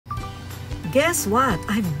Guess what?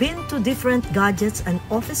 I've been to different gadgets and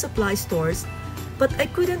office supply stores, but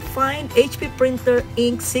I couldn't find HP printer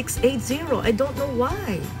ink 680. I don't know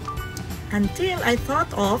why. Until I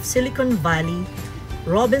thought of Silicon Valley,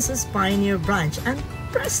 Robinson's Pioneer branch, and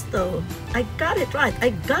presto! I got it right.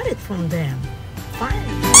 I got it from them.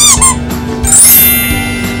 Finally.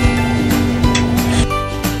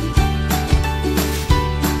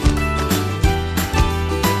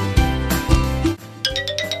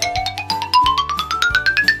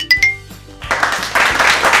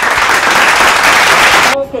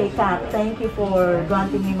 Okay, Kat, thank you for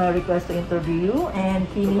granting me my request to interview you. And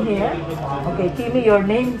Kimi here. Okay, Kimi, your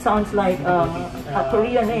name sounds like a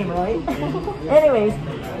Korean name, right? Anyways,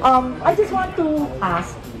 I just want to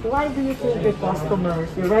ask, why do you think your customers,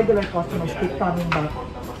 your regular customers, keep coming back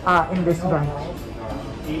in this branch?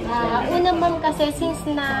 Una ma'am kasi since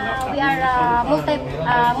na we are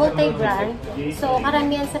multi-brand, so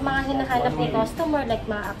karamihan sa mga hinahanap ni customer like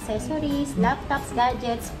mga accessories, laptops,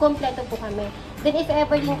 gadgets, kompleto po kami. Then if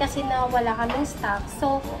ever din kasi na wala kaming stock,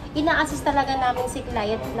 so ina-assist talaga namin si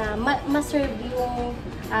client na ma-serve yung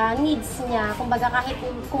needs niya, kumbaga kahit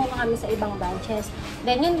kumuha kami sa ibang branches.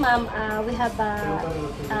 Then yun ma'am, we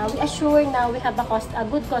assure na we have a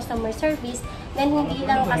good customer service. Then hindi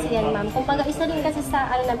lang kasi yan ma'am, kumbaga isa rin kasi sa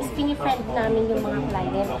pinifriend namin yung mga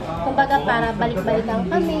client. Kumbaga para balik-balikan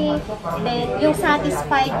kami. Then yung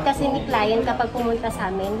satisfied kasi ni client kapag pumunta sa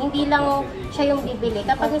amin, hindi lang siya yung bibili.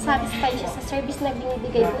 Kapag satisfied siya sa service na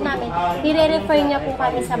binibigay po namin, nire-refer niya po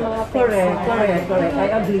kami sa mga friends. Correct. I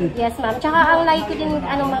agree. Yes ma'am. Tsaka ang like ko din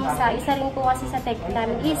ma'am sa isa rin po kasi sa tech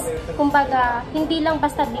namin is kumbaga hindi lang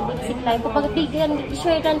basta bibili si client. Kumbaga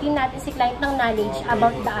i-share lang din natin si client ng knowledge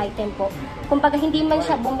about the item po. Kumbaga hindi man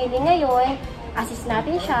siya bumili ngayon, assist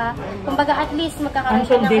natin siya. Kumbaga at least magkakaroon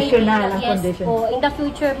siya ng idea. Yes po. In the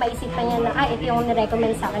future, maisipan niya na, ito yung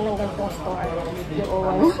nirecommend sa akin ng ganitong store.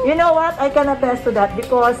 You know what? I can attest to that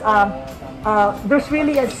because there's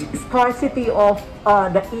really a scarcity of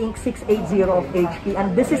the ink 680 of HP,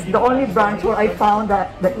 and this is the only branch where I found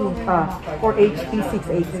that the ink for HP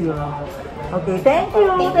 680. Okay, thank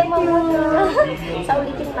you. Thank you. Sa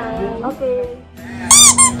ulitin ma'am. Okay.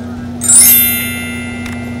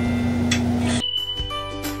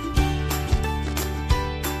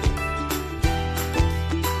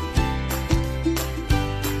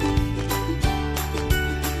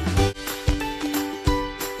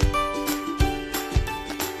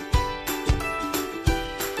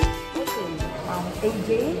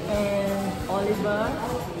 AJ and Oliver,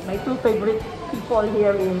 my two favorite people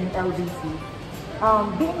here in LBC.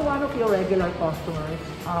 Being one of your regular customers,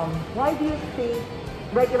 why do you think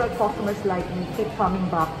regular customers like me keep coming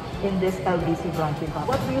back in this LBC branch?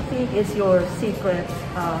 What do you think is your secret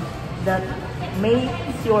that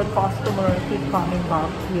makes your customer keep coming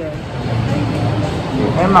back here?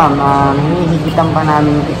 Ma'am, hinihigitan pa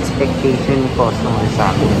namin yung expectation ni customer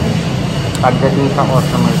sa amin pagdating sa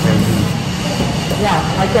customer service. Yeah,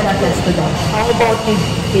 I can attest to that. How about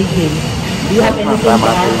AJ? Do you have anything to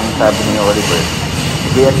add? Yung sabi ni Oliver,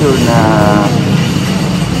 be assured na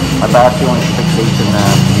mataas yung expectation na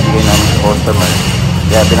bibigay namin sa customer.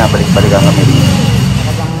 Kaya binabalik-balikan kami rin.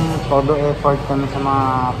 Talagang todo effort kami sa mga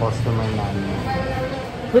customer namin.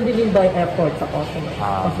 What do you mean by effort sa customer?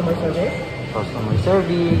 Customer service? Customer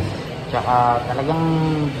service, tsaka talagang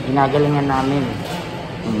ginagalingan namin.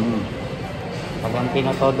 Talagang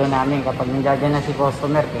tinotodo namin. Kapag nandiyan na si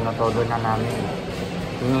customer, tinotodo na namin.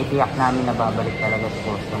 Tinitiyak namin na babalik talaga si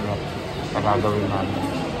customer sa gagawin namin.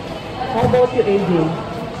 How about you, AJ?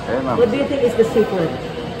 What do you think is the secret?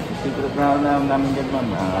 Secret na namin dyan, ma'am.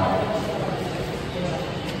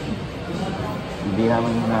 Hindi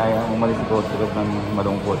namin hinahayaan umalis si customer ng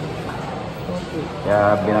malungkot. Okay.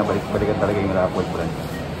 Kaya binabalik-balikan talaga yung rapport branch.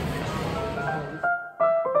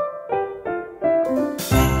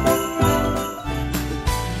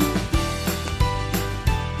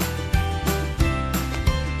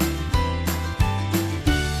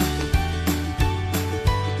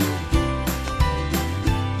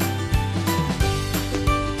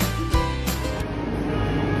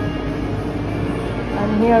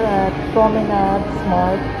 I'm here at Promenade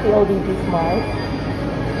Smart, PLDT Smart.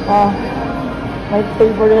 My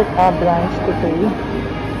favorite branch today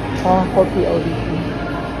for PLDT.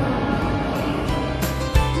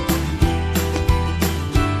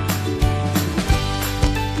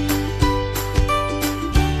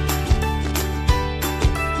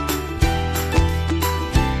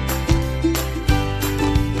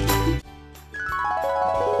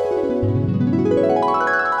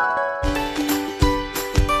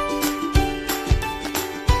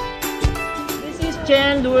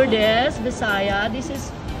 Jen Lourdes, Bisaya. This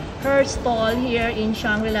is her stall here in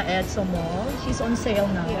Shangri-La Edso Mall. She's on sale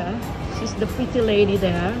now. Yeah. She's the pretty lady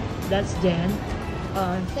there. That's Jen.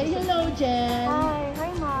 Say hello, Jen.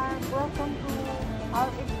 Hi Mark. Welcome to our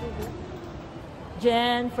exhibit.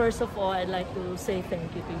 Jen, first of all, I'd like to say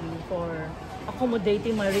thank you to you for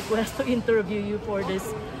accommodating my request to interview you for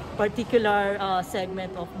this particular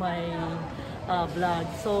segment of my vlog.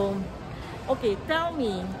 So, okay, tell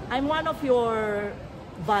me, I'm one of your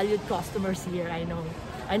valued customers here, I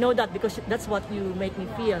know that because that's what you make me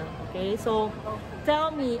feel. Okay, so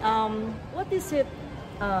tell me, what is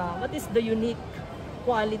the unique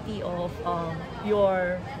quality of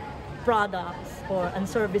your products and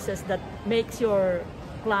services that makes your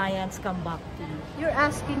clients come back to you? You're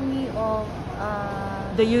asking me of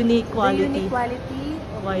The unique quality. the unique quality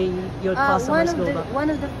of Why your customers go back? one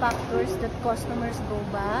of the factors that customers go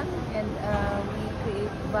back and we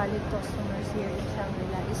create valued customers here in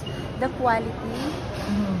Shangri-La is the quality,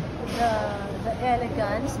 the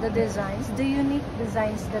elegance, the designs, the unique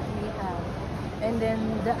designs that we have, and then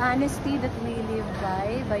the honesty that we live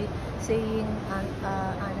by saying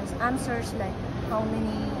honest answers like how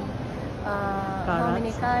many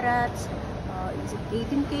carats, is it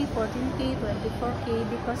 18K, 14K, 24K,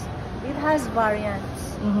 because it has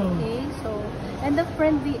variants. Okay, so, and the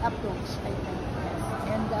friendly approach, I think, yes.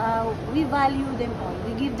 And we value them all.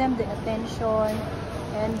 We give them the attention,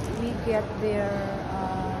 and we get their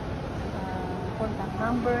contact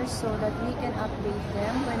numbers so that we can update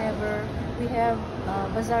them whenever we have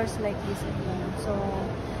bazaars like this again. So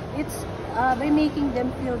it's by making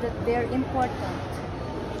them feel that they're important.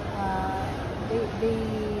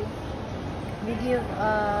 We give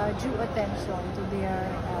due attention to their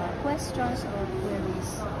questions or queries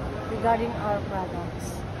regarding our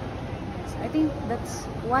products. Yes, I think that's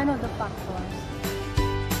one of the factors.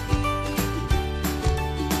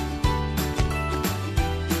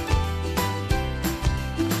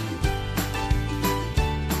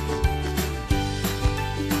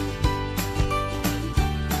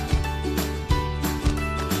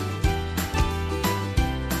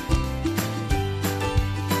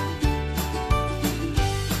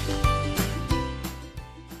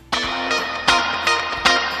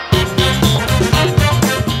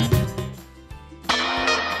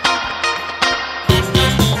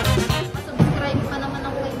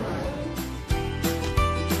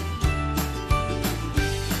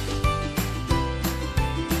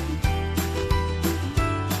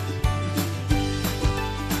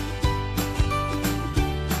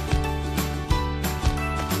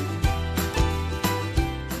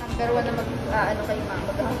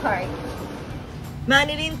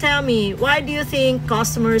 Manilyn, tell me, why do you think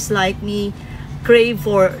customers like me crave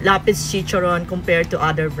for Lapis Chicharon compared to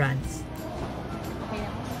other brands? Okay.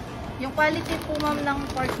 Yung quality po ma'am ng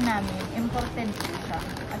pork namin, imported po siya.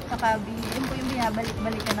 At saka yun po yung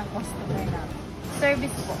binabalik-balikan ng customer namin.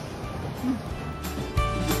 Service po.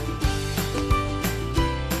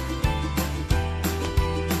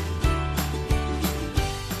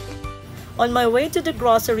 On my way to the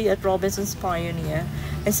grocery at Robinson's Pioneer,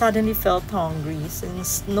 I suddenly felt hungry.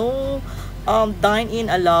 Since no dine-in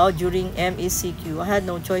allowed during MECQ, I had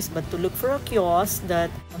no choice but to look for a kiosk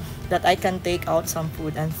that I can take out some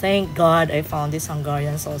food. And thank God I found this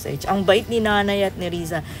Hungarian sausage. Ang bait ni Nanay at ni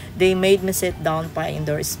Riza. They made me sit down pa in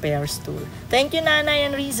their spare stool. Thank you, Nanay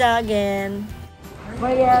and Riza, again.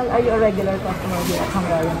 Mariel, are you a regular customer here at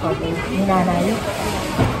Hungarian sausage? Ni Nanay?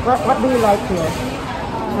 What do you like here?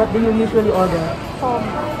 What do you usually order?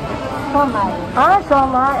 Somai.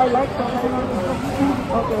 Somai. I like somai.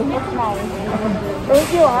 Okay. It's nice.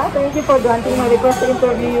 Thank you, Thank you for granting my request to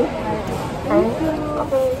interview you. Thank you.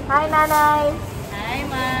 Okay. Hi, Nanay. Hi,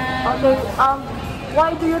 ma'am. Okay. Why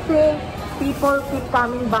do you think people keep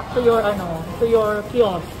coming back to your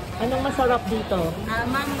kiosk? Anong masarap dito?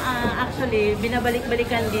 Ma'am, actually,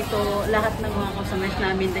 binabalik-balikan dito lahat ng mga customers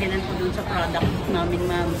namin dahilan po dun sa product namin,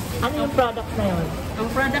 ma'am. Ano yung product na yun? Ang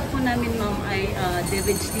product po namin, ma'am, ay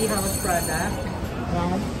David's Tea House product.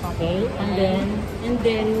 Yan. Okay. And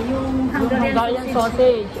then yung Hungarian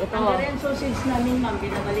sausage. Ito. Hungarian sausage namin, ma'am,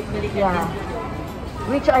 binabalik-balikan Yeah. din.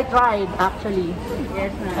 Which I tried, actually.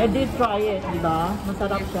 Yes, ma'am. I did try it, di ba?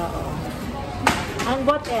 Masarap siya. And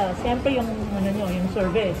what else? Siyempre yung, yung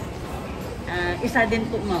service. Isa din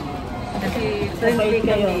po, ma'am. Kasi Friendly friendly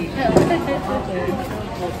kayo. kami. Okay.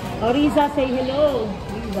 Riza, say hello.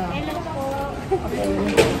 Riza. Hello po. Okay.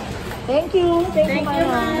 Thank you. Thank you, Thank you,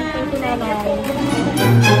 Mama. ma'am. Thank you, Nanay.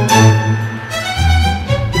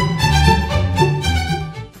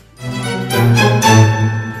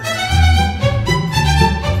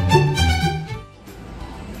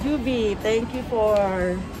 Juby, thank you for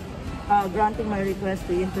granting accepting my request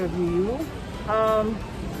to interview you.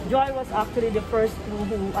 Joy was actually the first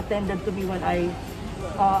who attended to me when I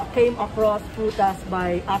came across Frutas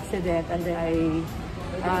by accident, and then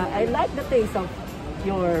I like the taste of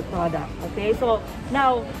your product. Okay, so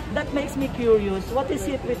now that makes me curious. What is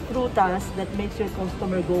it with Frutas that makes your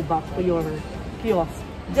customer go back to your kiosk?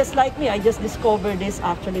 Just like me, I just discovered this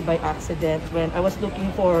actually by accident when I was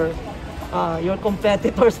looking for your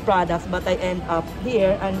competitors' products, but I end up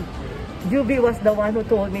here, and Juby was the one who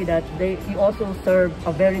told me that you also serve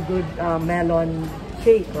a very good melon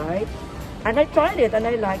shake, right? And I tried it and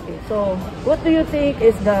I liked it. So what do you think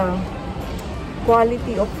is the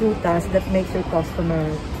quality of Frutas that makes your customer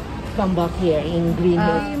come back here in Green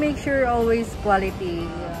Hills? We make sure always quality,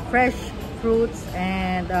 fresh fruits,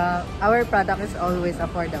 and our product is always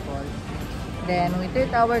affordable. Then we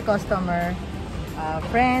treat our customer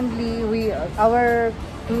friendly. Our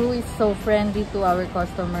crew is so friendly to our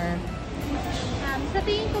customer. Sa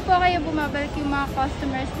tingin ko po kaya bumabalik yung mga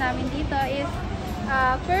customers namin dito is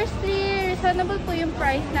firstly, reasonable po yung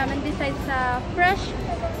price namin besides sa fresh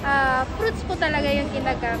fruits po talaga yung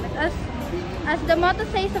ginagamit. As the motto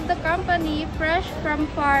says of the company, fresh from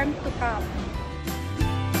farm to cup.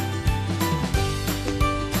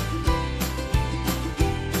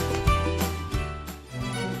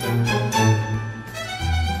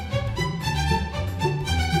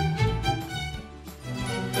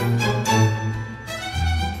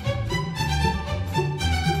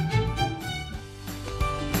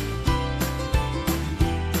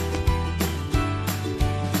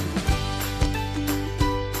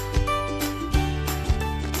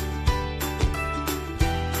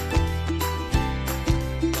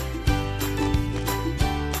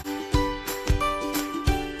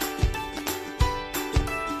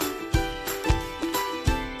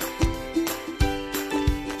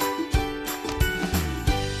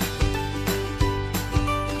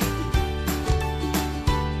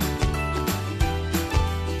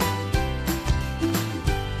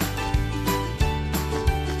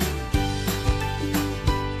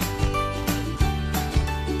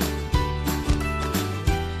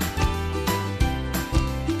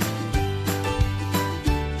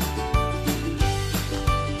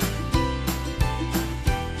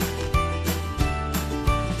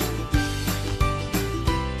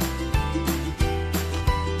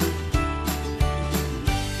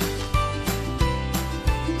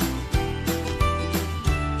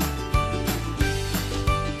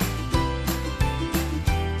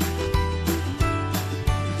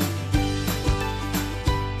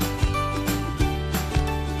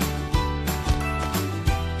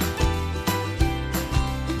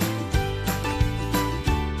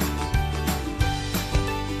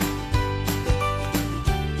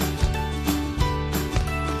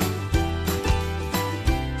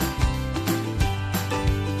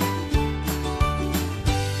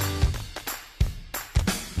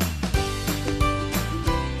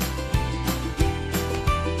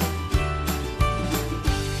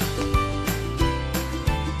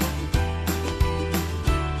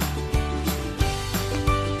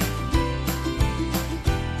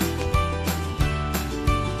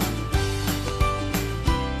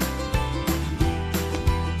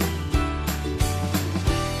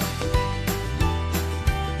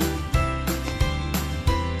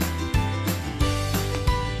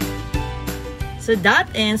 So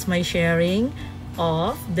that ends my sharing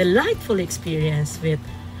of delightful experience with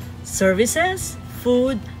services,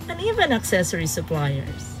 food, and even accessory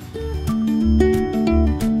suppliers.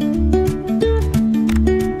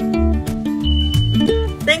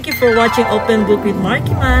 Thank you for watching Open Book with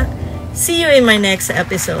Marky Ma. See you in my next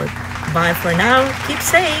episode. Bye for now. Keep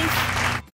safe.